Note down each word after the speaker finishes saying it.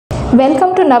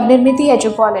Welcome to Navnirmiti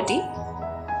Eduquality.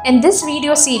 In this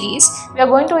video series, we are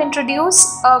going to introduce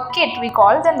a kit we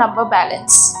call the number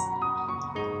balance.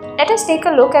 Let us take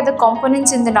a look at the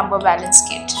components in the number balance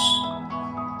kit.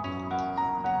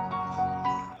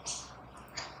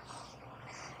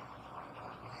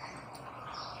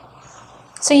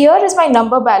 So here is my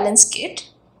number balance kit.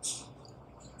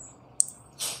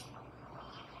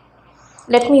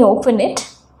 Let me open it.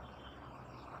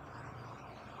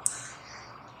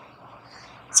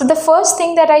 So the first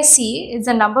thing that I see is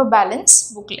the number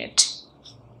balance booklet.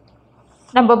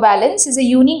 Number balance is a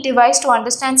unique device to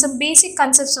understand some basic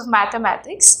concepts of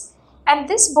mathematics, and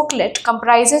this booklet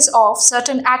comprises of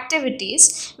certain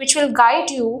activities which will guide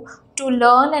you to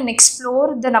learn and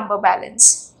explore the number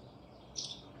balance.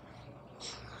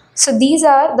 So these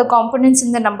are the components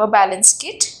in the number balance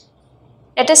kit.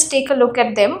 Let us take a look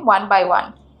at them one by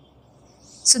one.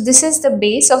 So this is the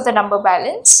base of the number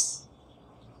balance.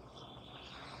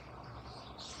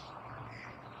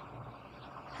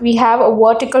 We have a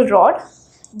vertical rod.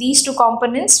 These two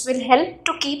components will help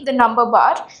to keep the number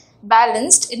bar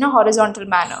balanced in a horizontal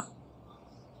manner.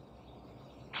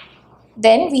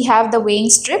 Then we have the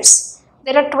weighing strips.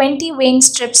 There are 20 weighing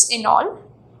strips in all.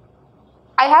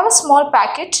 I have a small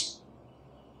packet.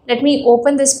 Let me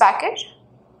open this packet.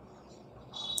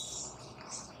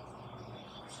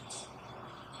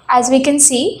 As we can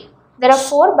see, there are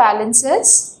 4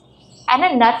 balancers and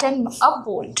a nut and a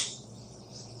bolt.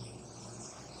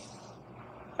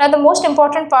 Now the most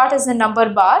important part is the number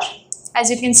bar.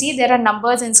 As you can see, there are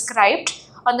numbers inscribed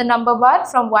on the number bar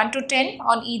from 1 to 10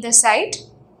 on either side,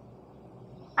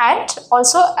 and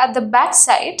also at the back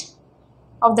side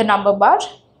of the number bar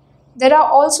there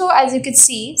are also, as you can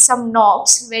see, some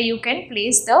knobs where you can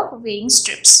place the weighing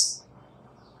strips.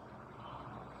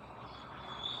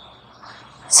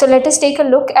 So let us take a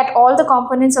look at all the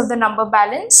components of the number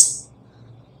balance.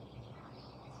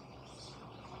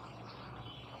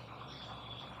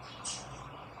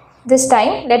 This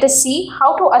time, let us see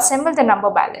how to assemble the number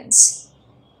balance.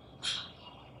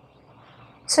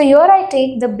 So here I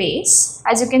take the base.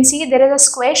 As you can see, there is a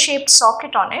square shaped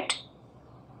socket on it.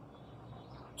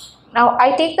 Now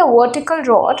I take the vertical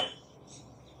rod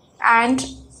and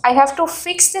I have to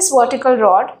fix this vertical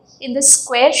rod in the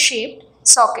square shaped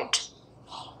socket.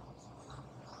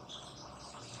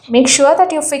 Make sure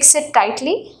that you fix it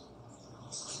tightly.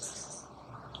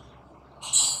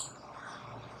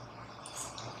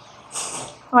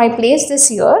 Now I place this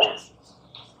here.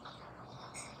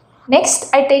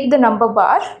 Next, I take the number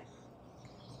bar.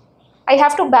 I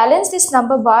have to balance this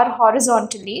number bar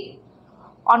horizontally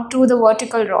onto the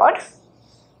vertical rod.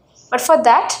 But for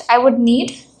that, I would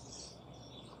need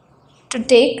to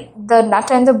take the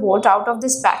nut and the bolt out of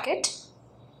this packet.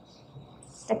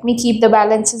 Let me keep the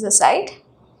balances aside.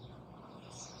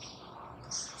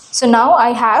 So now I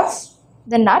have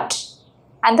the nut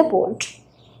and the bolt.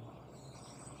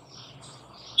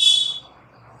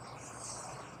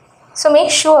 So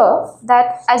make sure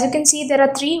that, as you can see, there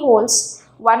are 3 holes,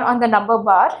 one on the number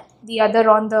bar, the other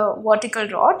on the vertical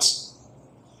rods.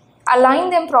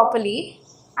 Align them properly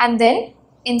and then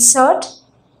insert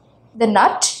the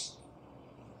nut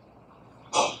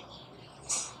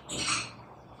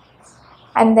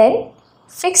and then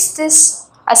fix this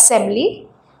assembly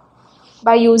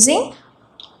by using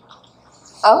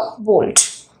a bolt.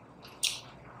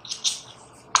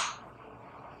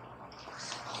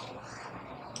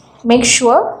 Make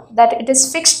sure that it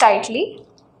is fixed tightly.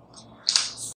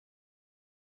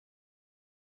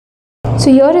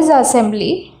 So here is the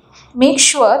assembly. Make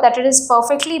sure that it is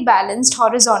perfectly balanced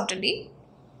horizontally.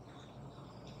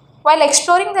 While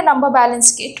exploring the number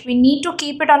balance kit, we need to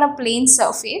keep it on a plane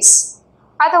surface.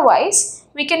 Otherwise,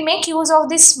 we can make use of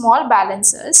these small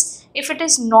balancers if it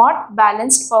is not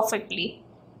balanced perfectly.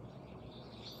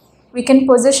 We can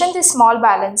position the small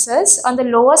balancers on the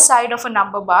lower side of a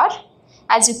number bar.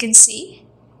 As you can see,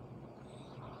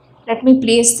 let me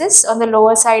place this on the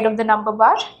lower side of the number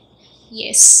bar.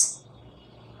 Yes.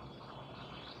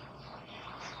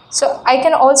 So I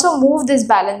can also move this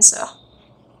balancer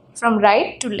from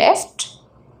right to left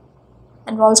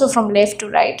and also from left to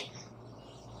right.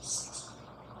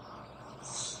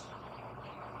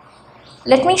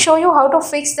 Let me show you how to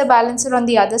fix the balancer on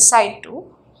the other side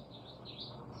too.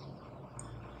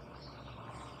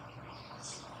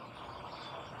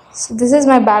 So this is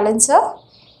my balancer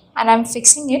and I am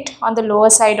fixing it on the lower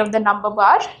side of the number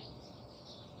bar.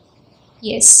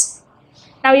 Yes.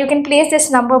 Now you can place this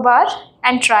number bar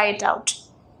and try it out.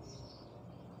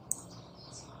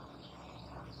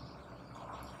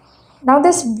 Now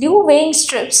this blue weighing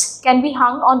strips can be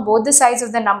hung on both the sides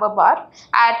of the number bar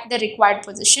at the required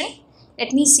position.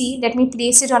 let me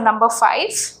place it on number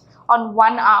 5 on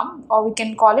one arm, or we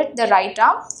can call it the right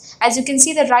arm. As you can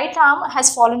see, the right arm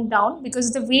has fallen down because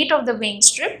of the weight of the weighing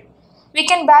strip. We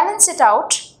can balance it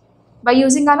out by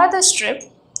using another strip,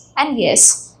 and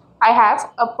yes, I have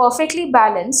a perfectly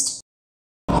balanced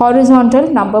horizontal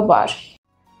number bar.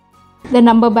 The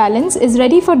number balance is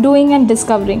ready for doing and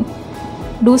discovering.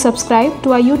 Do subscribe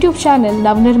to our YouTube channel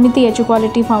Navnirmiti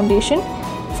Eduquality Foundation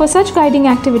for such guiding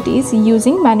activities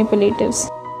using manipulatives.